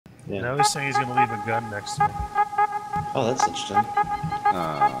Yeah. Now he's saying he's gonna leave a gun next to me. Oh, that's interesting. I'm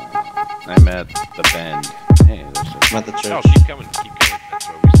at the bend. Hey, there's I'm at the church. Oh, keep coming, keep coming. That's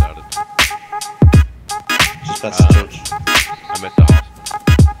where we started. Just past the church. I'm at the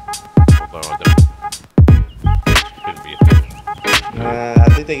hospital. Although I don't. Shouldn't be a thing. I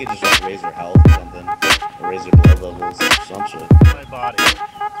think they could just like raise their health or something. Or raise their blood levels or some shit. My body.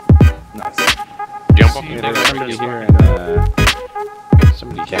 Nice. Jump off See, the there's there's somebody fucking here and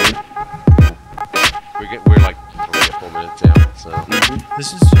somebody Ken? We're like 3 or 4 minutes out, so.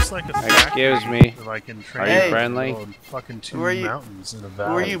 This is just like a factory. Excuse me. Like in Are you friendly? Fucking two Who are you? mountains in a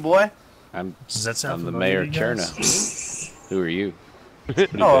valley. Who are you, boy? Does that sound I'm the familiar mayor to of you guys? Cherno. Who are you?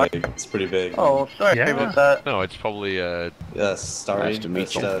 Pretty Oh, big. It's pretty big. Oh, sorry Yeah. about that. No, it's probably Starry. Nice to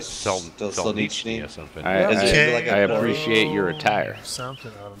meet you. Solnichny or something. I appreciate your attire.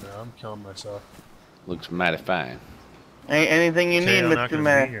 Something, I don't know. I'm killing myself. Looks mighty fine. Anything you Okay, need, I'm not Mr. gonna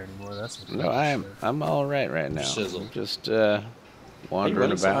Mayor? be here anymore. That's for No, sure. I'm all right now. Shizzle. I'm just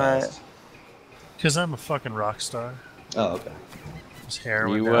wandering about. Alright. Because I'm a fucking rock star. Oh, okay. Just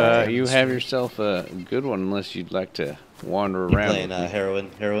heroin. You have yourself a good one, unless you'd like to wander You around. playing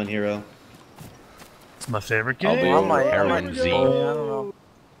heroin hero? It's my favorite I'll game. be I over might- I Heroin might Z. go, I don't know.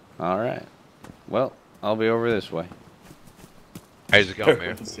 All right. Well, I'll be over this way. How's it going,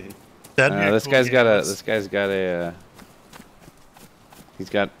 man? That'd be a This cool guy's game. got a. This guy's got a. He's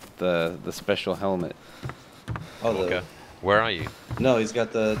got the special helmet. Oh, Okay. Where are you? No, he's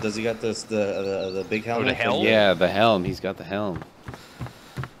got the. Does he got this the big helmet? helm? Yeah, the helm. He's got the helm.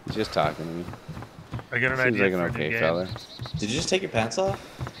 He's just talking to me. I got an Seems idea like an for a new okay game. fella. Did you just take your pants off?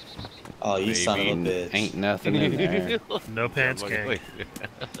 Oh, you son of a bitch. Ain't nothing in there. No pants gang.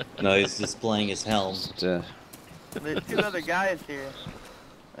 No, he's displaying his helm. Just, There's 2 other guys here.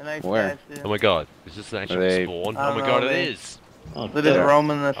 A nice Where? guys too. Oh my god, is this an actual they- spawn? I Oh my don't god, know, it they- is! Oh, They're just dude.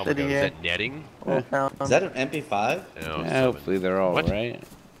 roaming the Oh my city god, is here. that netting? Old town. Is that an MP5? No, yeah, hopefully they're all What? right.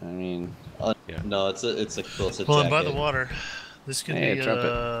 I mean, Yeah. No, it's a jacket. Well, I'm by the water. This could Hey, be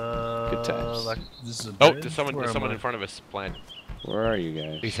trumpet. Good times. like this is a Oh, bridge? there's someone Where am in I? front of us, Plan. where are you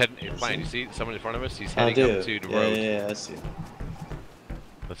guys? He's heading, Plan, you see someone in front of us? He's I heading do. up to the Yeah, road. yeah, I see.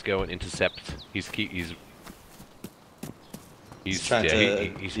 Let's go and intercept. He's trying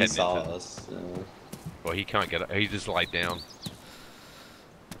to. he's He heading saw into, us. well, he can't get up. He just lied down.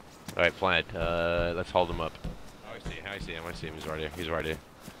 Alright, Plaid, let's hold him up. Oh, I see him. He's right here.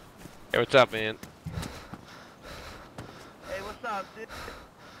 Hey, what's up, man? Hey, what's up, dude?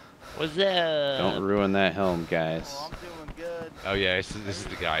 What's up? Don't ruin that helm, guys. Oh, I'm doing good. Oh, yeah, this is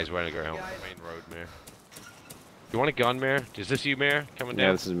the guy. He's wearing a girl. Main road, Mayor. You want a gun, Mayor? Is this you, Mayor? Coming down?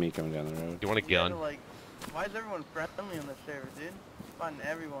 Yeah, this is me coming down the road. You want a gun? Like, why is everyone friendly on this server, dude? I'm finding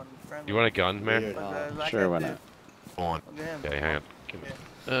everyone friendly. You want a gun, Mayor? Weird, What's huh? that- is that Sure, guy why do? not? On. Look at him. Okay, hang on. Give me.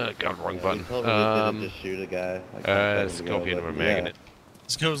 Yeah. God, wrong Yeah, button. we probably could've just shoot a guy. Like Scorpion but or a yeah. magnet.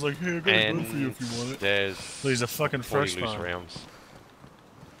 This guy's like, hey, I got a gun for you if you want And it. there's Well, he's a fucking 40 first loose spawn. rounds.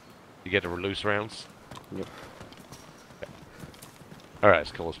 You get the loose rounds? Yep. Alright,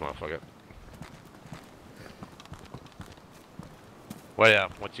 let's kill this motherfucker.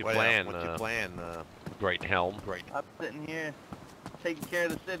 What's your plan? Great helm. Great. I'm sitting here taking care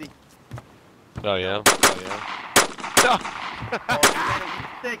of the city. Oh yeah. Oh, you made a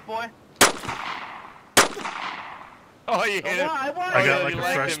mistake, boy. Oh, you hit him. Why? I got Oh, like you a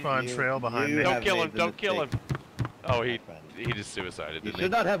like fresh him. spawn trail behind me. Don't kill him! made the Don't kill him! mistake. Oh, he just suicided, You didn't he?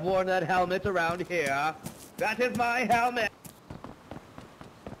 should not have worn that helmet around here. That is my helmet.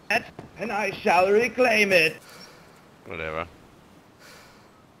 And I shall reclaim it. Whatever.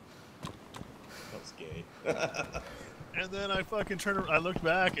 That's gay. And then I fucking I looked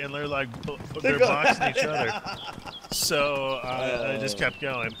back and they're like, they're boxing each other. So I just kept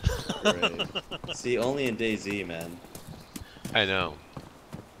going. Right. See, only in DayZ, man. I know.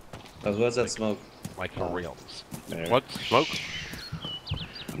 Oh, what's that smoke? Like for reals. There. What? Smoke?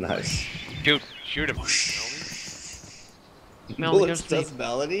 Nice. Shoot him. Bullets does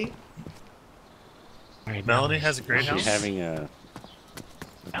Melody? Melanie has a great She's house. having a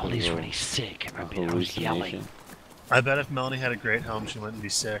Melody's really sick. a I mean, I was yelling. hallucination. I bet if Melanie had a great home, she wouldn't be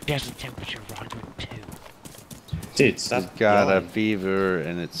sick. There's a temperature of 102. Dude, She's stop got a yelling. fever,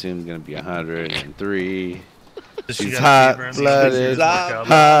 and it's soon gonna be 103. Does she She's got a fever and hot-blooded. the other workout?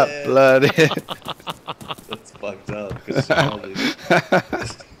 Hot-blooded. That's fucked up, because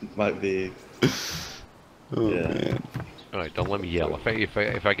she might be... Oh, Yeah. man. Alright, don't let me yell.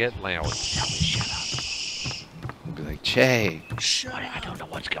 If I get loud, tell me shut I'll be like, Che. Shut up. up. I don't know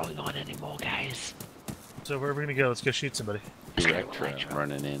what's going on anymore, guys. So where are we gonna go? Let's go shoot somebody. Electra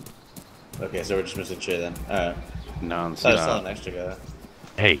running in. Okay, so we're just missing Che then. Alright. Non-stop. So I saw an extra guy.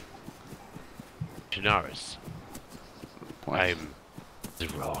 Hey, Chernarus. I'm the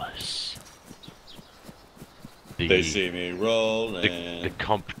Rollers. They see me rolling. The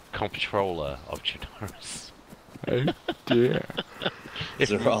comptroller of Chernarus. Yeah.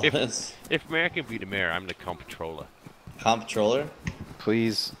 If mayor can be the mayor, I'm the comptroller. Comptroller?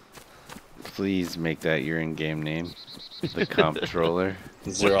 Please make that your in-game name. The comptroller.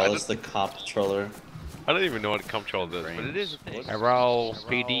 Zerolus the comptroller. I don't even know what a comptroller does, but it is a thing. Roll,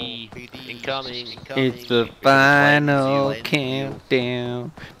 PD, incoming. It's the final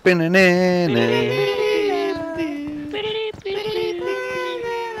countdown.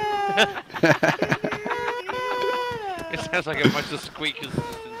 It sounds like a bunch of squeakers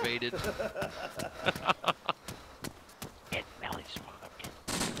just invaded. Get belly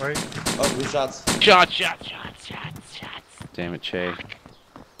swamp. Right? Oh, who shots? Shots. Damn it, Che.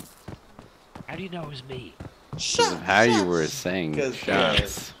 How do you know it was me? Because of how you were saying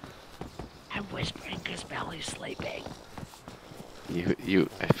shots. I'm whispering because Belly's sleeping.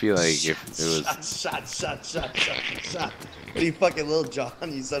 I feel like if it was... Shot. What are you, fucking Lil John,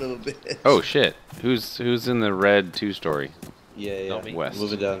 you son of a bitch? Oh, shit. Who's in the red two-story? Yeah. West.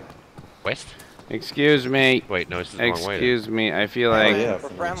 Move it down. West? Excuse me. Wait, no, this is the wrong way. Excuse me. I feel like... Oh, yeah, We're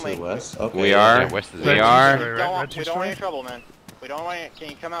from friendly. west. Okay. We are? Yeah, west is We it. are? We don't want any trouble, man. We don't want any. Can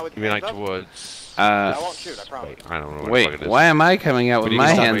you come out with You your mean hands like up? towards... I won't shoot, I promise. Wait, I don't know what the fuck Wait, it is. why am I coming out with What do you my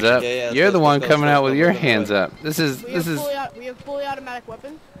mean, hands stop up? Yeah, You're the let's one go, coming let's out go, with let's your go. hands up. This is... We have fully automatic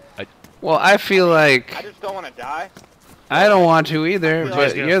weapons. Well, I feel like... I just don't want to die. I don't want to either,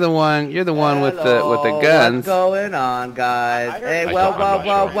 but you're the one with the guns. What's going on, guys? Hey, I whoa, don't- whoa, I'm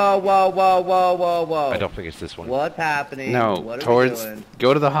whoa, not whoa, whoa, whoa, whoa, whoa, whoa. I don't think it's this one. What's happening? No, What are we towards doing?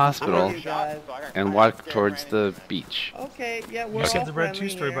 go to the I'm hospital gonna shot, so I got- and I walk scared towards ran the into it. beach. Okay, yeah, we're You said all the red friendly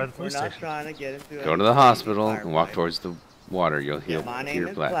two-story by here. the police We're not station. trying to get into Go to any the hospital and firefight. walk towards the water. You'll hear My name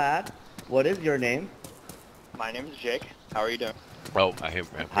is black. Platt. What is your name? My name is Jake. How are you doing? Oh, I hear.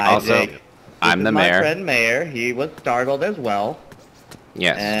 Hi, Also, Jake. I'm This the is my mayor. friend Mayor. He was startled as well.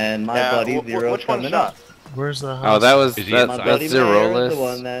 Yes. And my buddy Zero's which one coming shot? up. Where's the house? Oh, that was Is he that's My inside? buddy that's Mayor is the Zerolus.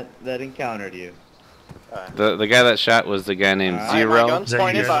 one that encountered you. The guy that shot was the guy named Alright, My Zero. gun's Is that you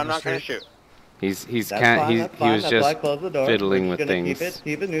pointed, guys but on I'm the not going to street? shoot. He's That's kind fine, he that's fine. was That's why I just closed the door. fiddling We're with just gonna things.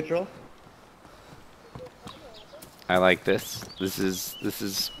 Keep it neutral. I like this. This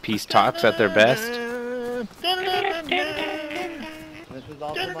is peace talks at their best. This is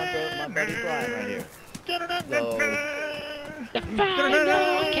also my buddy Brian right here.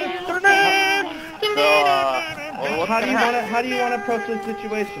 So, how do you want to approach this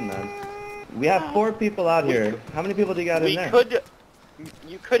situation, man? We have 4 people out here. How many people do you got in there?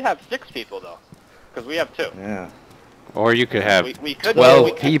 You could have 6 people though, because we have 2. Yeah. Or you could have We could 12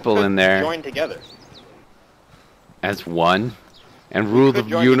 we could- people could in there Join together. as one and rule the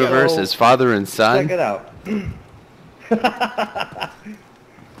could join universe together. as father and son. Check it out.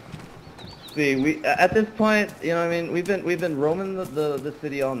 See, we at this point, you know, what I mean, we've been roaming the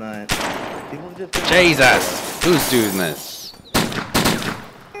city all night. People just Jesus! Who's doing this?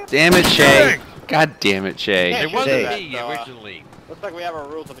 Damn it, Shay! God damn it, Shay! It wasn't Hey. me originally. Looks like we have our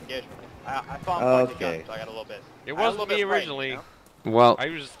rules of engagement. I saw him point the Okay. gun, so I got a little bit. It I got a wasn't little me bit frightened, originally. you know? Well, I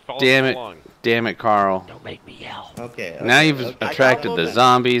was just following damn it, along. Carl. Don't make me yell. Okay. Now you've okay. attracted little the bit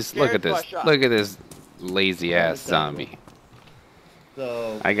zombies. Look at scared, this. so I shot. Look at this lazy ass zombie.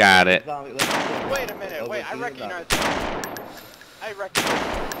 So I got it. zombie, let's Wait a minute, wait, I recognize that. I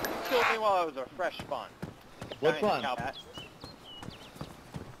recognize you killed me while I was a fresh spawn. Which Giant one? cow pat.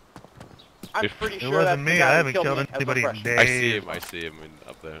 I'm If- pretty It sure that's wasn't the me. guy I who haven't killed killed me as a anybody fresh. in days. I see him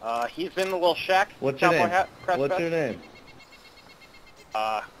up there. He's in the little shack. What's your cowboy name? hat, crest What's vest. your name?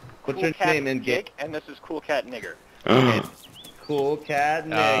 What's What's cool your cat name in Jake, and this is Cool Cat Nigger. Cool cat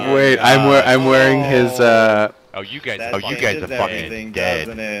nigger. Wait, I'm wearing his Oh, you guys That are changes fucking everything, dead.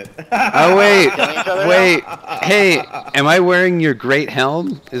 doesn't it? Oh wait, Killing each other wait. Hey, am I wearing your great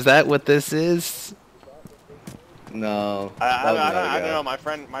helm? Is that what this is? No. I that was another don't guy. know. My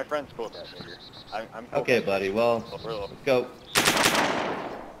friend's Cool Cat Nigger. I'm cool Okay, Cat buddy. Nigger. Well, For real. let's go.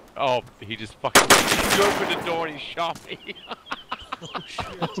 Oh, he just fucking. He opened the door and he shot me.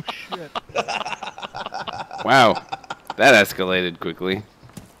 Wow, that escalated quickly.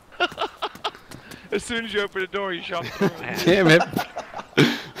 As soon as you open the door, he shot through my hand. Damn it!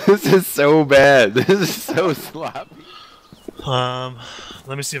 This is so bad. This is so sloppy.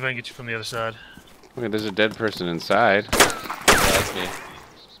 Let me see if I can get you from the other side. Wait, there's a dead person inside. That's me.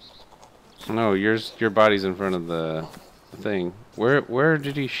 No, your body's in front of the thing. Where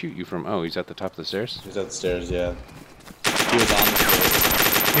did he shoot you from? Oh, he's at the top of the stairs. He's upstairs, yeah. He was on the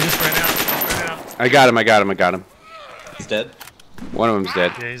stairs. He just ran out. I got him. He's dead? One of them's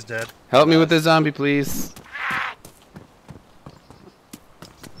dead. Yeah, he's dead. Help me with this zombie, please.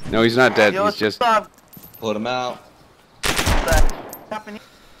 No, he's not dead. He's just... Put him out.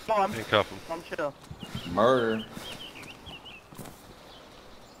 Handcuff him. I'm chill. Murder.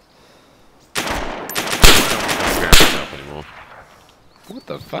 Anymore. What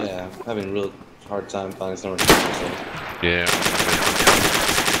the fuck? Yeah, I'm having a real hard time finding somewhere to put myself. Yeah.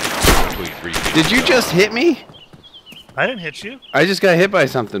 Did you just hit me? I didn't hit you. I just got hit by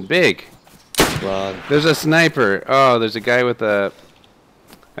something big. Run. There's a sniper. Oh, there's a guy with a...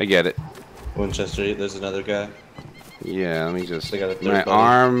 I get it. Winchester, there's another guy. Yeah, let me just... They got a third My buddy.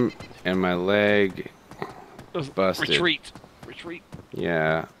 arm and my leg busted. Retreat. Retreat.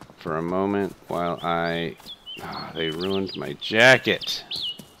 Yeah, for a moment while I... Oh, they ruined my jacket.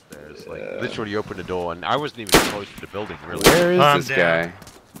 There's like literally opened the door, and I wasn't even close to the building. Really. Where is this down. guy?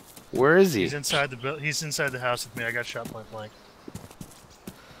 Where is he? He's inside the he's inside the house with me. I got shot point blank.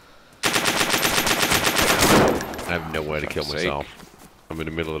 I have nowhere to kill myself. I'm in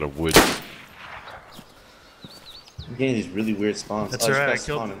the middle of the woods. I'm getting these really weird spawns. That's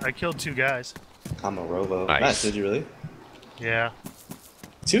alright. I killed 2 guys. I'm a robo. Nice. Did you really? Yeah.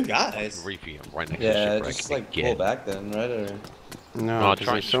 2 guys? Reefy, I'm right next Yeah, to the just ship. like pull back then, right? Or... No, I'll 'cause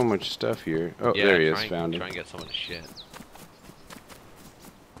try there's and- so much stuff here. Oh, Yeah, there he is. try and- Found Try him. and get some of the shit.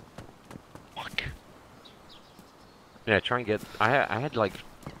 Fuck. Yeah, try and get. I had like. This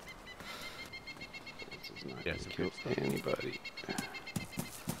is not Yeah, gonna some kill good stuff. anybody.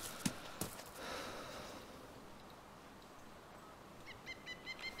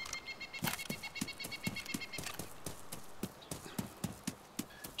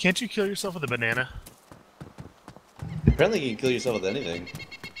 Can't you kill yourself with a banana? Apparently you can kill yourself with anything.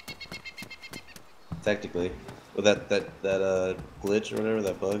 Technically. With that glitch or whatever,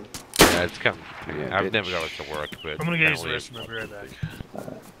 that bug. Yeah, it's kind of. Yeah, I've bitch. never got it to work, but. I'm gonna get used to apparently this. I'll be right back.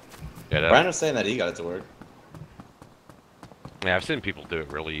 Yeah, Brian was saying that he got it to work. yeah, I've seen people do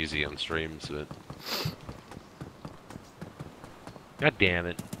it really easy on streams, but. God damn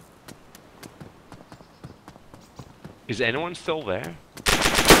it. Is anyone still there?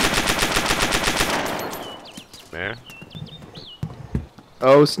 There?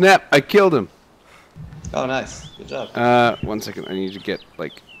 Oh, snap! I killed him! Oh, nice. Good job. 1 second. I need to get,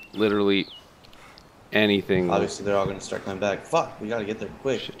 like, literally anything. Obviously, they're all going to start coming back. Fuck, we got to get there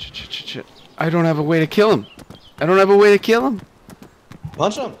quick. Shit. I don't have a way to kill him. I don't have a way to kill him.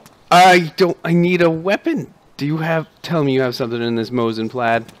 Punch him. I need a weapon. Do you have... Tell me you have something in this Mosin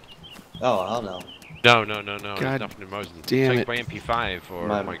plaid. Oh, hell no. No. God There's nothing in Mosin. damn Take it. my MP5 or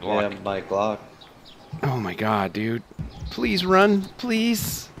my Glock. Yeah, my Glock. Oh my god, dude. Please run,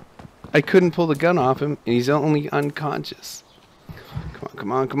 please. I couldn't pull the gun off him, and he's only unconscious.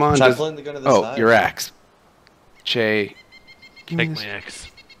 Come on. Try pulling the gun to the side. Your axe. Che. Give me Take this. my axe.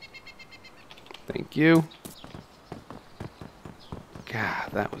 Thank you. God,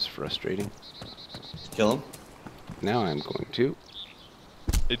 that was frustrating. Kill him. Now I'm going to.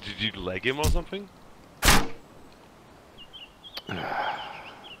 Did you leg him or something?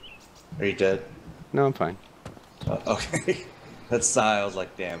 Are you dead? No, I'm fine. Okay. That sigh, I was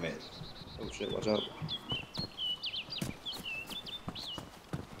like, damn it. Oh shit, watch out.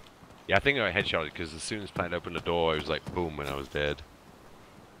 Yeah, I think I headshot it because as soon as Plant opened the door, it was like boom, and I was dead.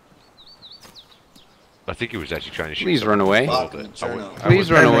 I think he was actually trying to shoot. Please run someone away. above it. Fucking I Cherno. Please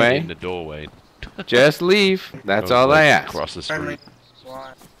was run right away. in the doorway. Just leave. That's I was, all I like, ask. Across the street.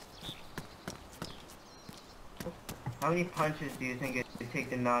 How many punches do you think it would take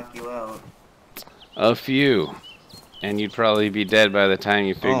to knock you out? A few. And you'd probably be dead by the time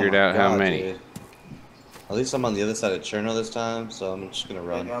you figured Oh my out how God, many. dude. At least I'm on the other side of Cherno this time, so I'm just gonna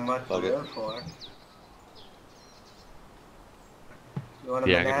run. You got much to Fuck it. live for. You want a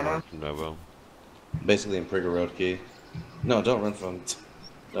Yeah, I'm gonna banana? run from Novo. Basically in Prigger Road Key. No, don't run from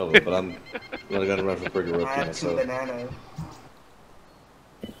Novo, but I'm gonna run from Prigger Road I Key have 2 myself. bananas.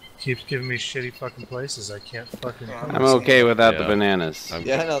 Keeps giving me shitty fucking places. I can't fucking. Yeah, I'm okay without the Yeah. bananas. I'm-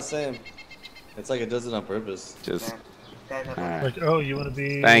 Yeah, no, same. It's like it does it on purpose. Just... Guys, have a Alright. Like, oh, you want to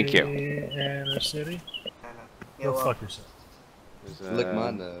be Thank you. in a city? banana. Go You're fuck yourself. Lick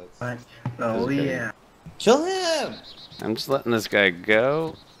my nuts. Oh Okay. yeah. Kill him! I'm just letting this guy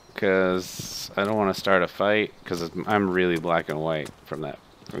go, because I don't want to start a fight, because I'm really black and white from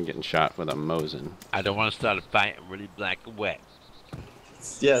getting shot with a Mosin. I don't want to start a fight. I'm really black and wet.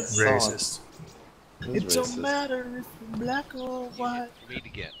 Yeah, it's Racist. It It don't matter if you're black or white. Me to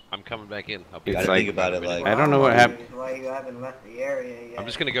get. I'm coming back in. I'll You be It's gotta like- think about it like... I don't know what happened. Why you haven't left the area yet? I'm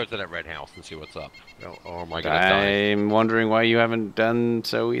just gonna go to that red house and see what's up. Or am I gonna die? I'm wondering why you haven't done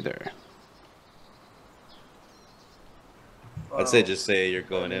so either. I'd say just say you're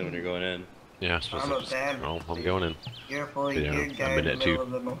going in when you're going in. Yeah, I suppose I'm I'll a just, bad oh, I'm going in. You're a fully Yeah, geared I'm guy in in the it middle too.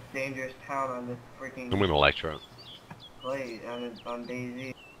 of the most dangerous town on this freaking I'm with my electro. place on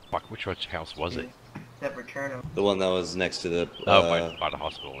DayZ. Fuck, which house was it? Except for Cherno. The one that was next to the. Oh, by the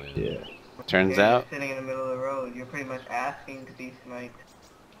hospital. Yeah. Yeah. Turns You're out, sitting in the middle of the road. You're pretty much asking to be sniped.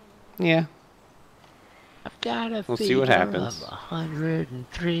 yeah. I've got a We'll see what fever happens. of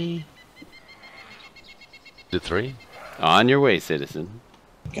 103. The 3? On your way, citizen.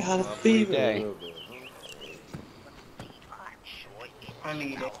 Got a fever. Day. I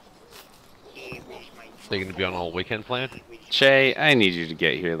need it. They gonna be on all weekend plan? Che, I need you to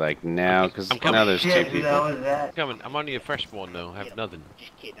get here like now, because I'm coming. now there's two Shit, who the hell people. was that? Coming. I'm only a freshborn though. I have nothing.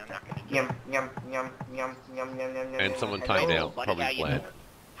 Just kidding, I'm not gonna Yum, yum, yum, yum, yum, yum, yum, And yum. someone Hello. timed out. buddy, Probably how you planned. doing?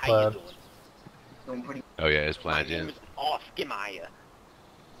 How you doing? Doing pretty Oh yeah, it's My planned. name Yeah. is Oscar Maya.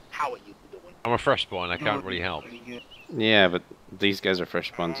 How are you doing? I'm a firstborn. I can't really help. pretty good. Yeah, but these guys are fresh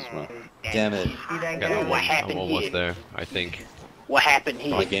spawns as well. Damn it. See that Yeah, guy? What I'm happened almost here? there. I think. What happened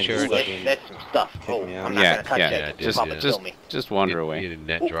here? My game just Ooh, that's, fucking that's some stuff. Oh, me out. I'm not Yeah, gonna touch yeah. Yeah, that. dude, You'll Just, probably yeah. just, kill me. just wander You away. need a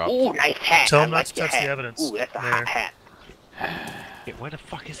net Ooh, drop. ooh, nice hat. Tell I him like not to your touch the hat. evidence. Ooh, that's a There. hot hat. Yeah, where the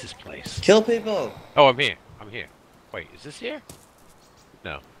fuck is this place? Kill people. Oh, I'm here. I'm here. Wait, is this here?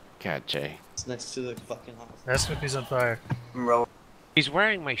 No. God, Che. It's next to the fucking hospital. Ask him if he's on fire. Roll. He's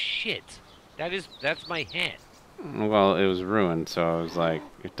wearing my shit. That's my hat. Well, it was ruined, so I was like,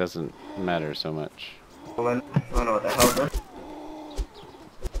 it doesn't matter so much. I don't know what the hell this is.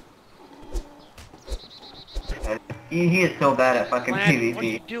 He is so bad at fucking Lad, what are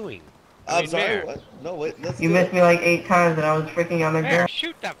you PvP. doing? I'm sorry. Mayor. What? No, wait. Let's You do missed it. me like 8 times and I was freaking on the Mayor, ground.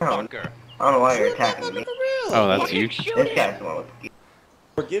 shoot that Oh. fucker. I don't know why you're attacking me. Oh, that's you? Shoot This him. guy's the one with the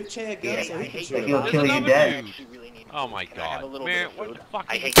Or give Che a gun Yeah, so I he can hate shoot that him. he'll There's kill you another dead. dude. You really need Oh my Can I have a god. little Man, bit of what food? the fuck?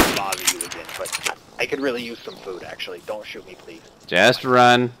 I is hate this? to bother you again, but I could really use some food, actually. Don't shoot me, please. Just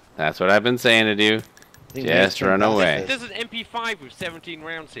run. That's what I've been saying to do. I think Just Nate's run turned away. past There's an MP5 with 17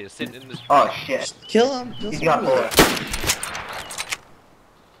 rounds here sitting in this. Oh shit. this. Kill him. Kill He's someone got with bullets. it.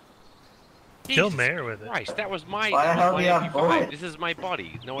 Kill Jesus Mayor with it. Christ, that was my, Why the that hell was do you my have MP5. bullets? This is my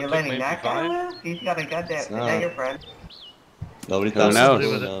body. No one You're took my letting that guy MP5. live? He's got a goddamn. Is not. that your friend? Nobody Who thought knows? somebody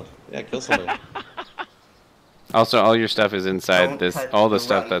would know. Yeah, kill somebody. Also, all your stuff is inside Don't this. touch All the the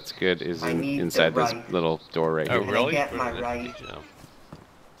stuff right. that's good is I need the inside this right. little door right Oh, here. really? get my Really? right. No.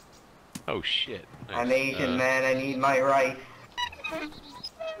 Oh, shit. I'm Nice. Asian, man. I need my rice.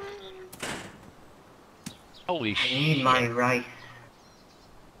 Holy I shit. need my rice.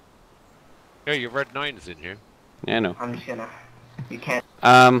 Yeah, your red 9 is in here. Yeah, I know. I'm just gonna. You can't.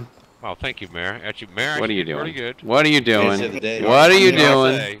 Wow, thank you, Mayor. Actually, Mayor, What are you actually doing? pretty good. What are you Saved doing? the day. What are you I mean,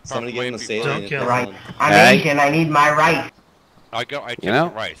 doing? Say, Somebody give him a probably saline. Don't and kill kill Right. him. I'm Hey. Asian. I need my rice. I took You know?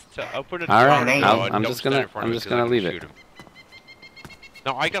 the rice. So open it. All right, I'll- no, I'm don't just stand gonna- in front I'm of it just 'cause gonna I can leave it. shoot him.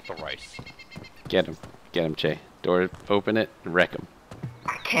 No, I got the rice. Get him, Che. Door, open it, and wreck him.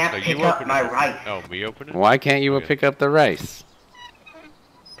 I can't No, you pick up open my it. rice. Oh, me open it? Why can't you Okay. pick up the rice?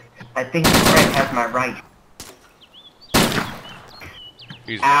 I think Greg has my rice.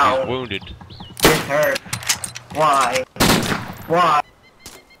 He's Ow. wounded. This hurts. Why? Why?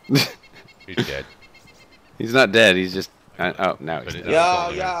 He's dead. He's not dead. He's just. Oh, now But he's it- dead.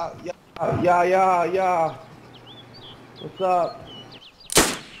 Yeah. What's up?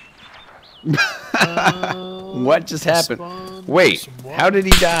 What just happened? Spawn, Wait, some water. how did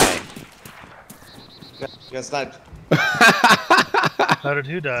he die? That's not. How did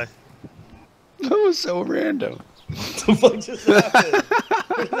who die? That was so random. What the fuck just happened?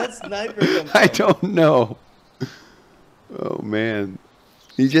 Where did that sniper come from? I don't know. Oh man,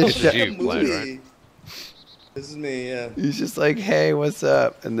 he just This is shot, you, Vlad, right? Movie. This is me, yeah. he's just like, hey, what's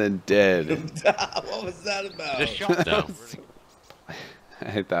up, and then dead. What was that about? Just shot now.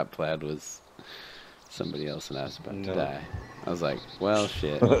 I thought Plaid was somebody else, and I was about to No. die. I was like, well,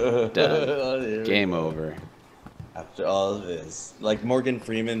 shit, Oh, done, here we game go. over. After all of this, like Morgan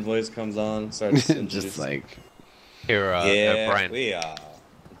Freeman voice comes on, starts Just introducing- like, Here, yeah, Brian. we are.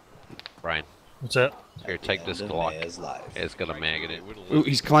 Brian, What's that? here, take this End of Glock. Maya's life. It's got a mag in it. ooh,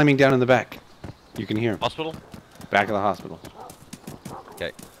 he's climbing down in the back. You can hear him. Hospital? Back of the hospital.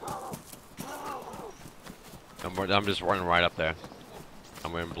 Okay. I'm just running right up there.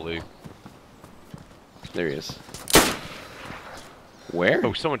 I'm wearing blue. There he is. Where?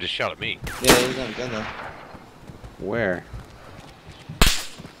 Oh, someone just shot at me. Yeah, he's not a gun though. Where?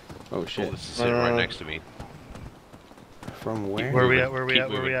 Oh Oh, shit. this is sitting right next to me. From where? Where we moving. at? Where we Keep at?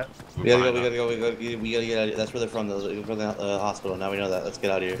 Where we moving. at? We gotta go, we gotta get out of here. That's where they're from, from the hospital. Now we know that. Let's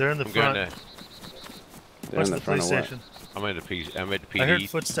get out of here. They're in the I'm going front. to. They're What's in the the front police of what? station? I'm at the PD. I heard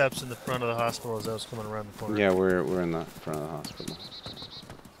footsteps in the front of the hospital as I was coming around the corner. Yeah, we're in the front of the hospital.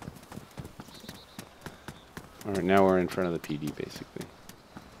 Alright, now we're in front of the PD, basically.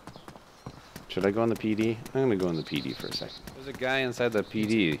 Should I go on the PD? I'm gonna go on the PD for a second. There's a guy inside the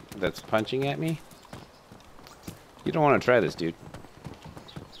PD that's punching at me. You don't want to try this, dude.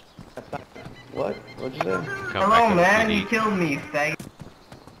 What? What'd you say? Hello, man. You killed me, fag.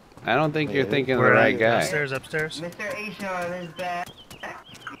 I don't think you're thinking of the Where right are guy. Upstairs, upstairs? Mr. Ashawn is back.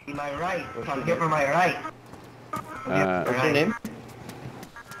 My right. Come get for my right. What's your name?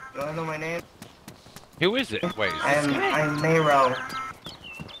 You wanna know my name? Who is it? Wait, is this guy? I'm Mayro.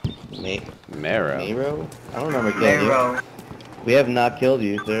 Mero. Mero? I don't remember killing you. Mayro. We have not killed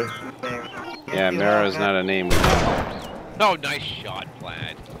you, sir. Yeah, Mero's not a name we know. No, nice shot,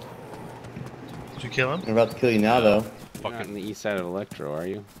 Plaid. Did you kill him? I'm about to kill you now, though. You're not on the east side of Electro, are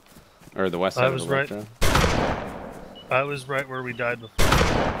you? Or the west side of Electro? I was right where we died before.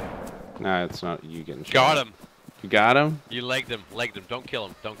 No, it's not you getting shot. Got him. You got him? You legged him. Legged him. Don't kill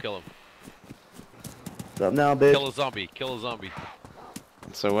him. Don't kill him. What's up now, bitch? Kill a zombie. Kill a zombie.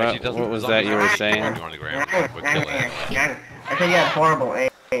 So what was that you were saying? On the ground, but kill it. I said you had horrible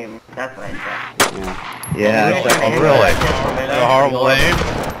aim. That's what I said. Yeah. A horrible aim?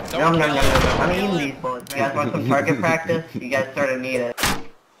 No. I'm eating these bullets. You guys want some target practice? You guys sort of need it.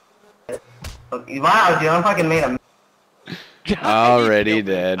 Wow, dude, I'm fucking made a... Already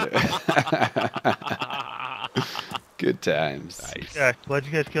dead. Good times. Nice. Yeah, glad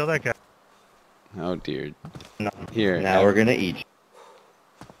you guys killed that guy. Oh dear. Here. Now we're gonna eat.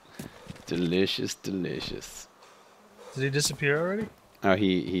 Delicious, delicious. Did he disappear already? Oh,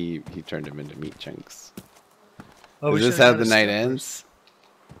 he turned him into meat chunks. Oh, Is this how the night ends?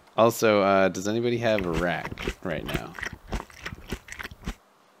 Also, does anybody have a rack right now?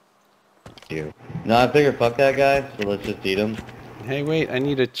 No, I figure fuck that guy, so let's just eat him. Hey, wait, I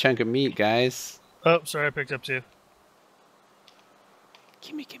need a chunk of meat, guys. Oh, sorry, I picked up two.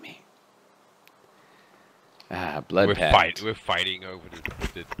 Gimme. Ah, blood We're pact. We're fighting over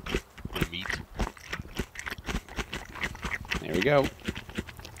the meat. There we go.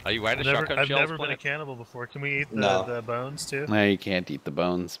 Are you out of I've shotgun never shells, been a Planet? cannibal before. Can we eat No. the bones too? No, you can't eat the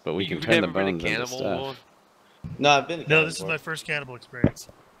bones, but we can You've turn the never been a bones into cannibal, stuff. Lord? No, I've been. No, this is my first cannibal experience.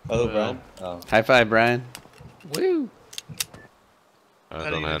 Oh, Brian. Oh. High five, Brian. Woo! I How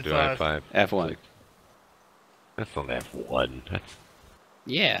do don't you know how to do do high five. F1. That's not F1. That's...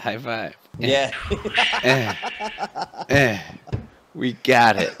 Yeah, high five. Yeah. We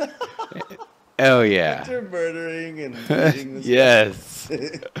got it. Oh yeah. After murdering and eating this Yes. High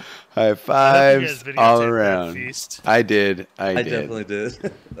I hope you fives guys all videotaped that around. feast. I did. I I did. definitely did.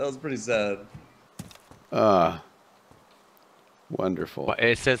 That was pretty sad. Wonderful. Well,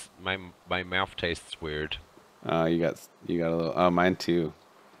 it says my mouth tastes weird. You got a little. Oh, mine too.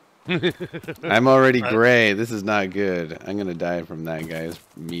 I'm already gray. This is not good. I'm gonna die from that guy's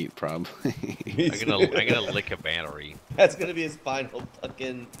meat, probably. I'm gonna lick a battery. That's gonna be his final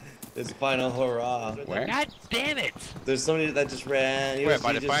hurrah. Where? God damn it! There's somebody that just ran. Where,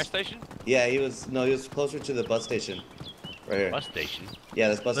 by the fire station? Yeah, he was closer to the bus station. Right here. Bus station? Yeah,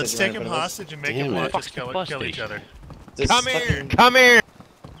 this bus Let's station. take right in him front of us. hostage and make Damn him it. watch us Fuck the kill bus each other. This Come fucking- here! Come here!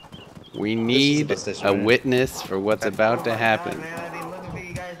 We is the need bus station, a right? witness for what's about to happen. Man, I've been looking for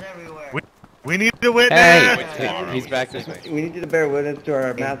you guys everywhere. We need a witness. Hey, he's back this way. We need you to bear witness to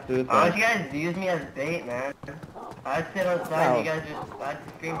our mass Why don't suicide. you guys use me as bait, man? I'd sit outside, you guys I'd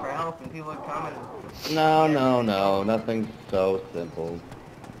scream for help, and people would come and... No. Nothing so simple.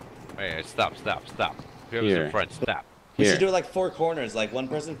 Hey, stop. Whoever's Here. in front, stop. We Here. should do it like 4 corners, like one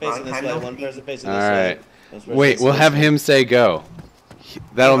person facing this way, one person facing this All way. right. one person Wait, facing we'll this have way. him say go.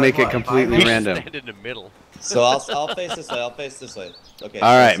 That'll make it What, completely five random. Stand in the middle. So I'll face this way. I'll face this way. Okay.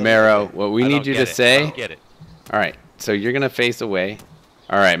 All right, so- Mero. What we I need don't you get to it. I say. don't get it. All right. So you're gonna face away.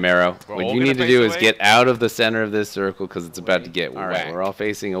 All right, Mero. We're What all you gonna need to face do is away? get out of the center of this circle because it's about to get All whacked. right. We're all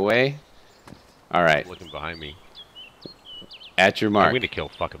facing away. All right. Looking behind me. At your I'm mark. gonna kill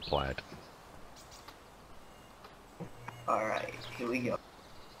fucking Plaid. Alright, here we go.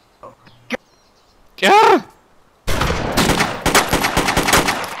 Ah!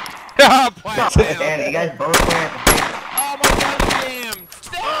 Plaid Damn, you guys both were at the same...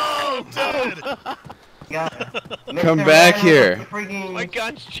 Oh my god, Oh, dude! God. Come Mr. back Man here. with the freaking... my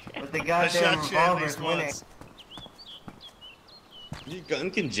gun's jammed. With the I goddamn shot you at revolvers least winning. once. Your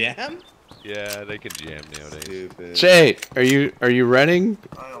gun can jam? Yeah, they can jam nowadays. Stupid. Che, are you running?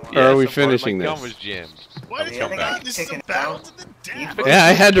 Or are we finishing my this? gun was jammed. Why did you come back. this is a battle to the death. Yeah,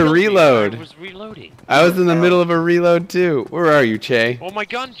 I had to reload. I was reloading. I was in the middle of a reload too. Where are you, Che? Oh, my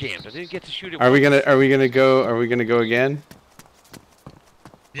gun jammed. I didn't get to shoot it. Are we gonna go again?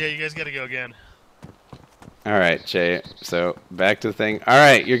 Yeah, you guys gotta go again. All right, Che. So back to the thing. All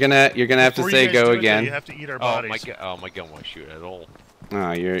right, you're gonna have Before to say you guys go do it, though, again. you have to eat our Oh bodies. my gun won't shoot at all.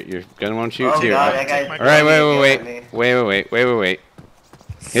 Oh, your gun won't shoot Oh here. god, that guy's... All right, wait.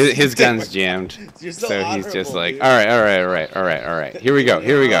 His gun's jammed. You're So he's just honorable, like, dude. all right. Here we go.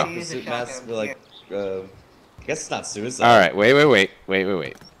 Suit mask, like, I guess it's not suicide. All right, wait.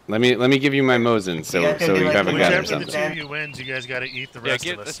 Let me give you my Mosin so You guys so can do you like have a gun or Whichever the something. two of you wins, you guys gotta eat the Yeah, rest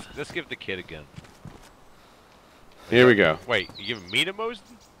of us. let's give the kid a gun. Here we go. Wait, you giving me the most?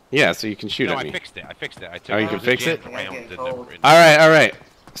 Yeah, so you can shoot No, at I me. fixed it. I took Oh, you can the fix it? jammed round in the- All right.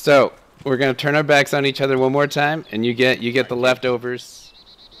 So we're gonna turn our backs on each other one more time, and you get the leftovers.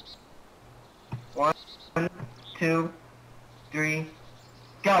 1, 2, 3,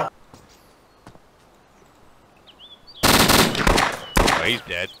 go! Oh, he's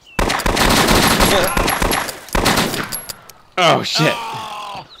dead. Oh shit!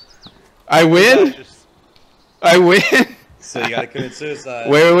 I win. I win. So you gotta commit suicide.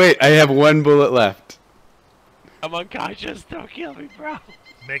 Wait. I have one bullet left. I'm unconscious. Don't kill me, bro.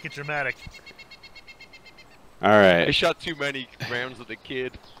 Make it dramatic. All I right. shot too many rounds at the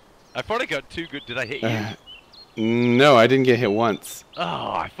kid. I thought I got too good. Did I hit you? No, I didn't get hit once. Oh,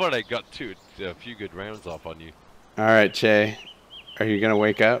 I thought I got a few good rounds off on you. All right, Che. Are you gonna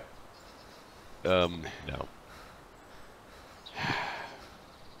wake up? No.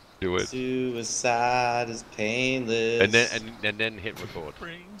 Do it. Suicide is painless. And then hit record.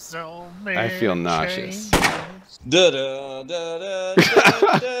 Bring so I feel many nauseous. changes. Da da da da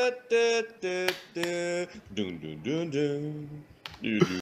da da da da da. Dun dun dun dun.